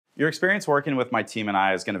Your experience working with my team and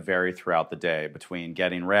I is going to vary throughout the day between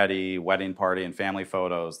getting ready, wedding party and family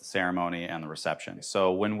photos, the ceremony, and the reception.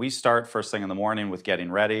 So when we start first thing in the morning with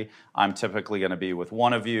getting ready, I'm typically going to be with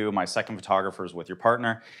one of you, my second photographer is with your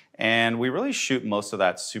partner, and we really shoot most of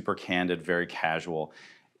that super candid, very casual.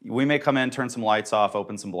 We may come in, turn some lights off,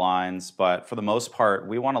 open some blinds, but for the most part,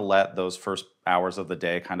 we want to let those first hours of the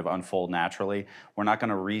day kind of unfold naturally. We're not going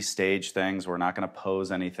to restage things. We're not going to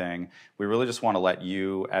pose anything. We really just want to let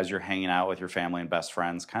you, as you're hanging out with your family and best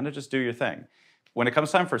friends, kind of just do your thing. When it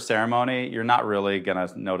comes time for ceremony, you're not really going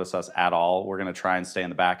to notice us at all. We're going to try and stay in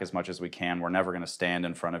the back as much as we can. We're never going to stand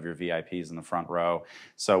in front of your VIPs in the front row.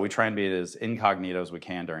 So we try and be as incognito as we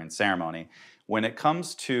can during ceremony. When it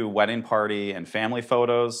comes to wedding party and family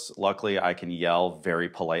photos, luckily I can yell very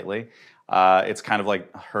politely. It's kind of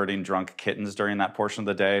like herding drunk kittens during that portion of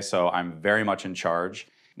the day, so I'm very much in charge.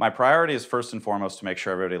 My priority is first and foremost to make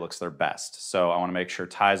sure everybody looks their best. So I want to make sure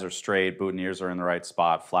ties are straight, boutonnieres are in the right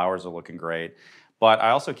spot, flowers are looking great. But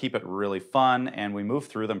I also keep it really fun, and we move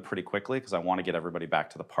through them pretty quickly because I want to get everybody back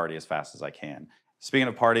to the party as fast as I can. Speaking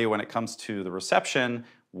of party, when it comes to the reception,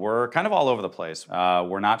 we're kind of all over the place.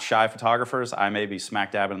 We're not shy photographers. I may be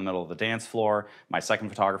smack dab in the middle of the dance floor. My second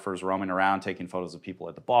photographer is roaming around taking photos of people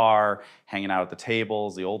at the bar, hanging out at the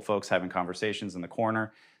tables, the old folks having conversations in the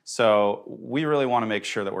corner. So we really want to make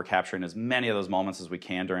sure that we're capturing as many of those moments as we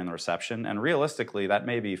can during the reception. And realistically, that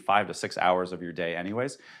may be 5 to 6 hours of your day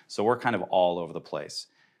anyways. So we're kind of all over the place.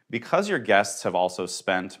 Because your guests have also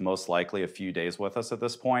spent most likely a few days with us at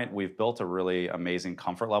this point, we've built a really amazing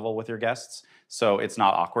comfort level with your guests. So it's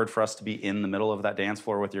not awkward for us to be in the middle of that dance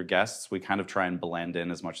floor with your guests. We kind of try and blend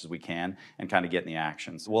in as much as we can and kind of get in the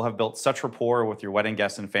action. So we'll have built such rapport with your wedding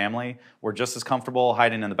guests and family. We're just as comfortable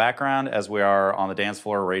hiding in the background as we are on the dance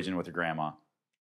floor raging with your grandma.